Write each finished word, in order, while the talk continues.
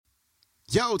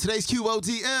Yo, today's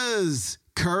QOD is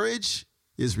Courage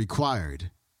is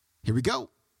Required. Here we go.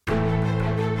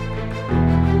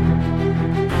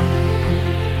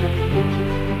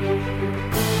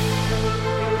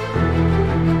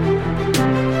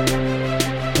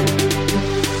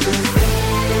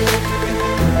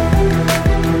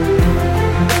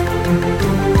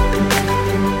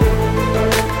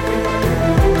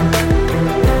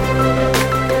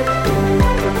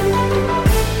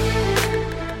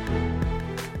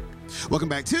 Welcome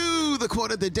back to the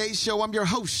Quote of the Day Show. I'm your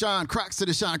host, Sean Croxton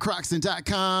of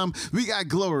SeanCroxton.com. We got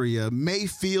Gloria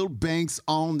Mayfield Banks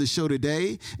on the show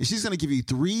today, and she's going to give you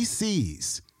 3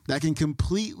 C's that can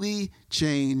completely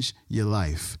change your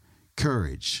life.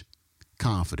 Courage,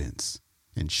 confidence,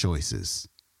 and choices.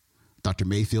 Dr.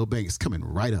 Mayfield Banks coming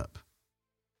right up.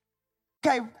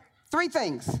 Okay, 3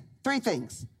 things.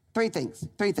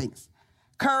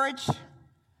 Courage,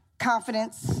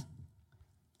 confidence,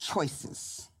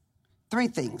 choices. 3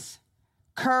 things.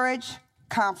 Courage,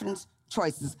 confidence,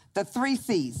 choices. The 3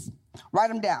 C's. Write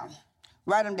them down.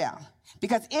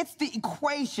 Because it's the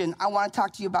equation I want to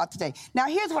talk to you about today. Now,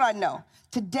 here's what I know.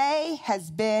 Today has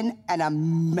been an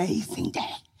amazing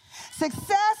day.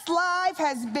 Success Live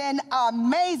has been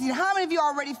amazing. How many of you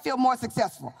already feel more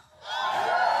successful?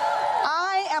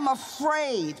 I am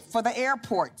afraid for the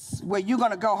airports where you're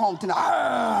going to go home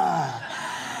tonight.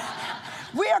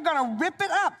 We are going to rip it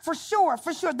up, for sure.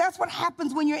 That's what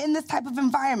happens when you're in this type of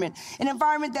environment, an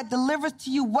environment that delivers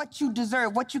to you what you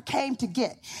deserve, what you came to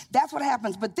get. That's what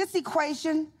happens. But this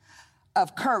equation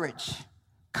of courage,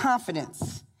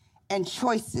 confidence, and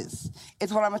choices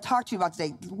is what I'm going to talk to you about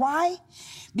today. Why?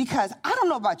 Because I don't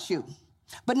know about you,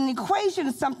 but an equation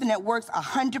is something that works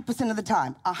 100% of the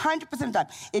time. 100% of the time.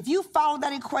 If you follow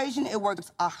that equation, it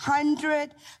works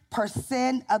 100%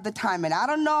 of the time. And I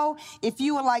don't know if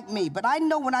you were like me, but I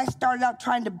know when I started out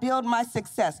trying to build my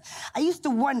success, I used to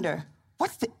wonder,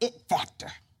 what's the it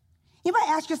factor? You might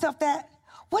ask yourself that.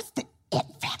 What's the it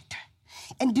factor?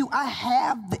 And do I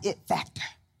have the it factor?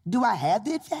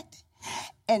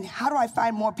 And how do I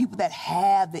find more people that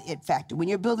have the it factor? When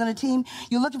you're building a team,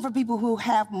 you're looking for people who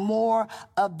have more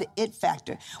of the it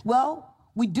factor. Well,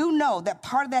 we do know that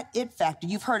part of that it factor,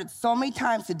 you've heard it so many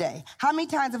times today. How many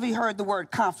times have you heard the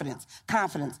word confidence?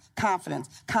 Confidence.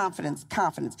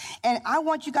 And I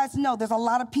want you guys to know there's a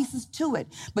lot of pieces to it,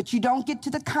 but you don't get to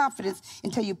the confidence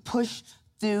until you push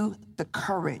through the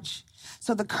courage.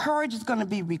 So the courage is going to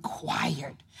be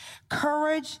required.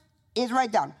 Courage is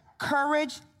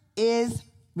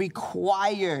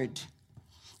required.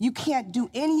 You can't do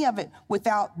any of it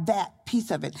without that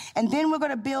piece of it. And then we're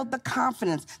going to build the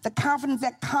confidence that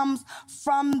comes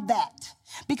from that.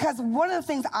 Because one of the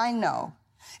things I know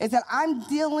is that I'm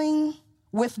dealing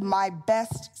with my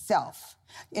best self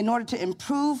in order to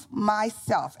improve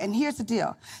myself. And here's the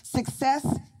deal. Success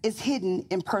is hidden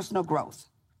in personal growth.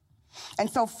 And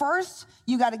so first,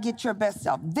 you got to get your best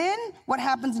self. Then what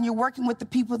happens when you're working with the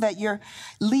people that you're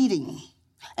leading?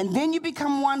 And then you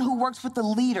become one who works with the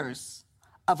leaders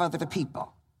of other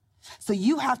people. So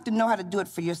you have to know how to do it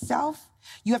for yourself.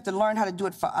 You have to learn how to do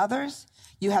it for others.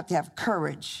 You have to have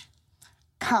courage,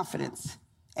 confidence,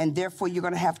 and therefore you're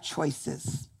going to have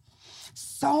choices.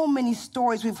 So many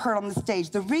stories we've heard on the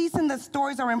stage. The reason that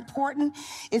stories are important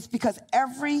is because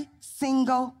every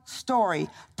single story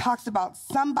talks about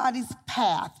somebody's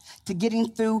path to getting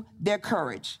through their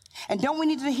courage. And don't we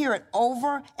need to hear it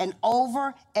over and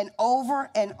over and over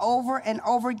and over and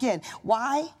over again?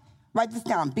 Why? Write this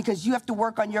down. Because you have to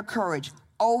work on your courage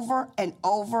over and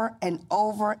over and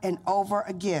over and over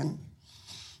again.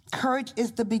 Courage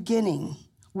is the beginning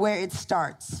where it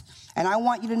starts. And I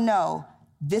want you to know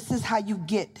this is how you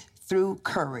get through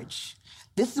courage.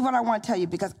 This is what I want to tell you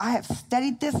because I have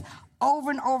studied this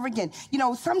over and over again. You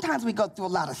know, sometimes we go through a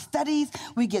lot of studies,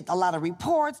 we get a lot of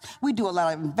reports, we do a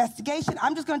lot of investigation.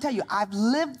 I'm just going to tell you, I've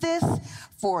lived this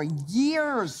for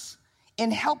years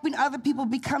in helping other people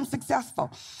become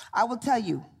successful. I will tell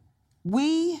you,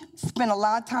 we spend a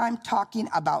lot of time talking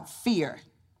about fear.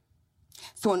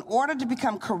 So in order to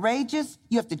become courageous,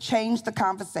 you have to change the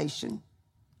conversation.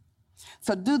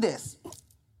 So do this.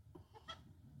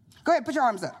 Go ahead, put your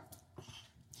arms up.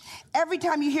 Every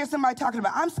time you hear somebody talking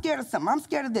about, I'm scared of something, I'm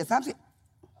scared of this,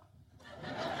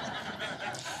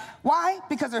 Why?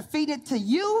 Because they're feeding it to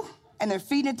you and they're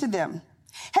feeding it to them.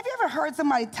 Have you ever heard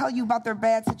somebody tell you about their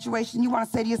bad situation? You want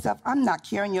to say to yourself, I'm not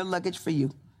carrying your luggage for you.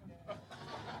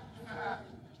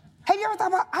 Have you ever thought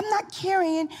about, I'm not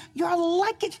carrying your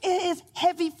luggage. It is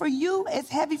heavy for you. It's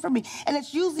heavy for me. And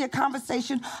it's usually a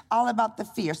conversation all about the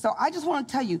fear. So I just want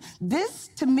to tell you, this,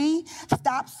 to me,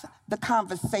 stops the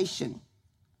conversation.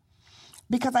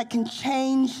 Because I can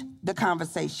change the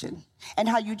conversation. And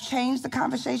how you change the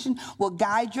conversation will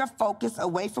guide your focus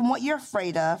away from what you're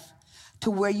afraid of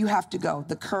to where you have to go,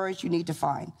 the courage you need to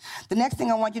find. The next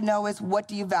thing I want you to know is, what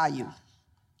do you value?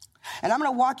 And I'm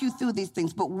gonna walk you through these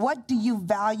things, but what do you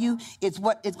value is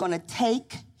what is gonna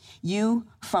take you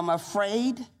from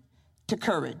afraid to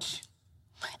courage.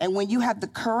 And when you have the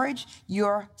courage,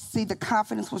 the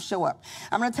confidence will show up.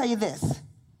 I'm gonna tell you this.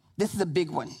 This is a big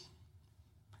one.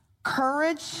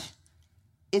 Courage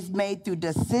is made through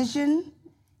decision,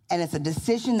 and it's a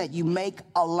decision that you make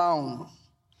alone.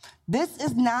 This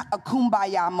is not a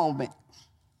kumbaya moment.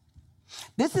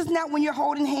 This is not when you're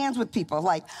holding hands with people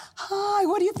like, hi,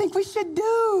 what do you think we should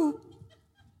do?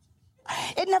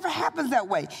 It never happens that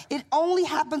way. It only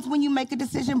happens when you make a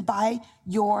decision by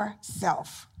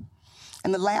yourself.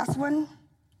 And the last one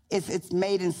is it's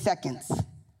made in seconds.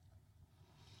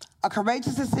 A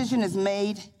courageous decision is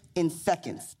made in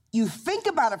seconds. You think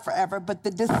about it forever, but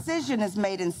the decision is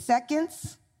made in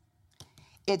seconds.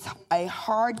 It's a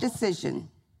hard decision.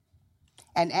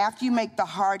 And after you make the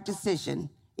hard decision,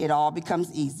 it all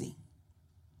becomes easy.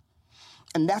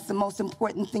 And that's the most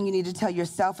important thing you need to tell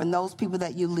yourself and those people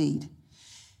that you lead.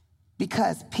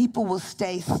 Because people will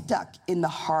stay stuck in the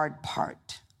hard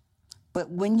part. But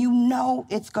when you know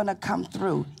it's gonna come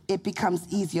through, it becomes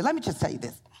easier. Let me just tell you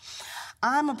this.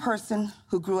 I'm a person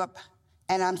who grew up,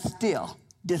 and I'm still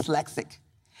dyslexic.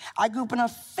 I grew up in a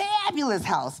fabulous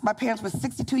house. My parents were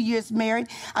 62 years married.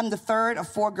 I'm the third of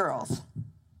 4 girls.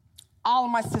 All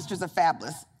of my sisters are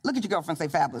fabulous. Look at your girlfriend, say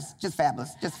fabulous. Just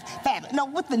fabulous, just fabulous. No,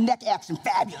 with the neck action,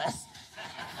 fabulous.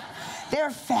 They're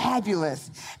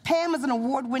fabulous. Pam is an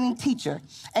award-winning teacher,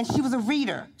 and she was a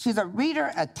reader. She's a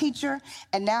reader, a teacher,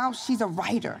 and now she's a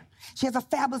writer. She has a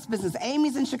fabulous business.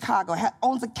 Amy's in Chicago,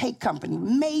 owns a cake company,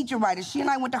 major writer. She and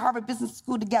I went to Harvard Business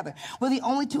School together. We're the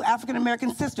only 2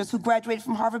 African-American sisters who graduated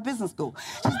from Harvard Business School.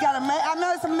 She's got I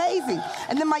know, it's amazing.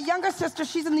 And then my younger sister,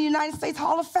 she's in the United States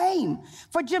Hall of Fame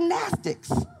for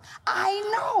gymnastics. I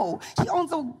know. She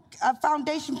owns a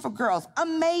foundation for girls.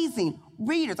 Amazing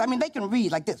readers. I mean, they can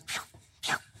read like this.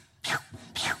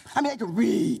 I mean, they can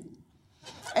read.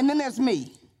 And then there's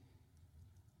me.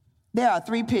 There are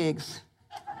 3 pigs.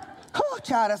 Oh,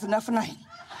 child, that's enough for night.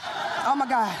 Oh, my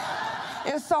God.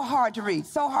 It was so hard to read,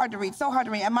 so hard to read, so hard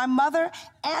to read. And my mother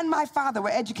and my father were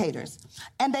educators.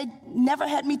 And they never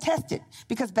had me tested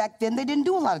because back then they didn't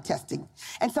do a lot of testing.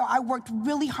 And so I worked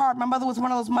really hard. My mother was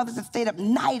one of those mothers that stayed up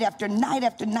night after night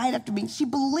after night after me. She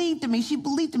believed in me. She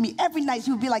believed in me. Every night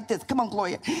she would be like this. Come on,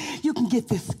 Gloria. You can get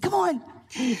this. Come on.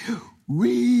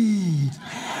 Read.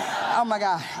 Oh, my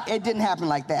God. It didn't happen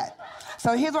like that.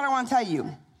 So here's what I want to tell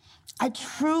you. I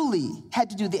truly had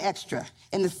to do the extra.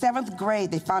 In the 7th grade,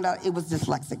 they found out it was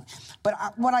dyslexic. But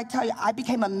what I tell you, I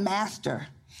became a master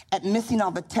at missing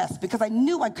all the tests because I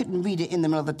knew I couldn't read it in the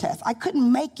middle of the test. I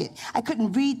couldn't make it. I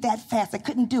couldn't read that fast. I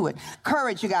couldn't do it.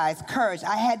 Courage, you guys, courage.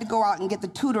 I had to go out and get the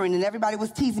tutoring, and everybody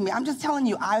was teasing me. I'm just telling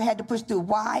you, I had to push through.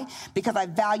 Why? Because I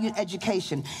valued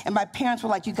education. And my parents were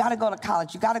like, you gotta go to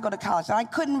college. You gotta go to college. And I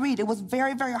couldn't read. It was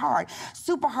very, very hard.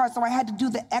 Super hard, so I had to do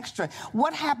the extra.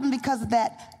 What happened because of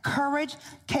that courage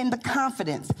came the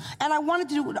confidence. And I wanted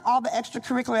to do all the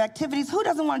extracurricular activities. Who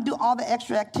doesn't want to do all the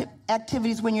extra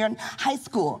activities when you're in high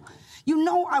school? You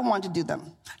know I wanted to do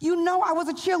them. You know I was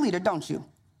a cheerleader, don't you?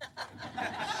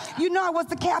 You know I was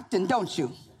the captain, don't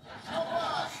you?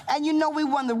 And you know we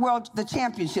won the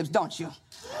championships, don't you?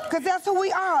 Because that's who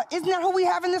we are. Isn't that who we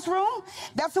have in this room?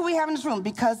 That's who we have in this room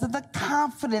because of the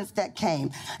confidence that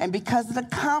came. And because of the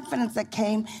confidence that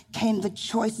came the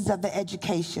choices of the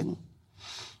education.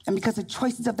 And because of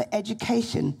choices of the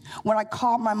education, when I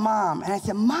called my mom and I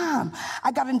said, Mom,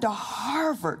 I got into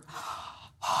Harvard.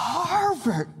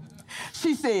 Harvard.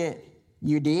 She said,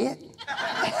 you did?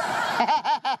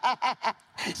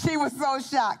 She was so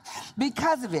shocked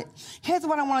because of it. Here's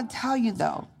what I want to tell you,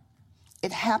 though.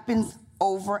 It happens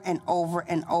over and over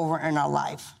and over in our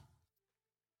life.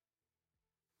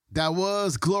 That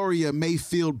was Gloria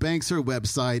Mayfield Banks. Her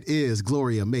website is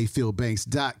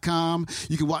gloriamayfieldbanks.com.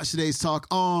 You can watch today's talk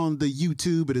on the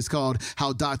YouTube. It is called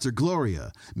How Dr.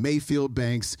 Gloria Mayfield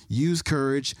Banks Used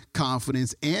Courage,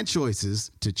 Confidence, and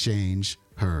Choices to Change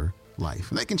Her Life.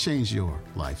 And they can change your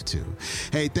life too.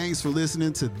 Hey, thanks for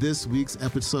listening to this week's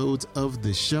episodes of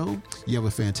the show. You have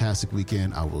a fantastic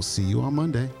weekend. I will see you on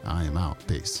Monday. I am out.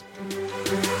 Peace.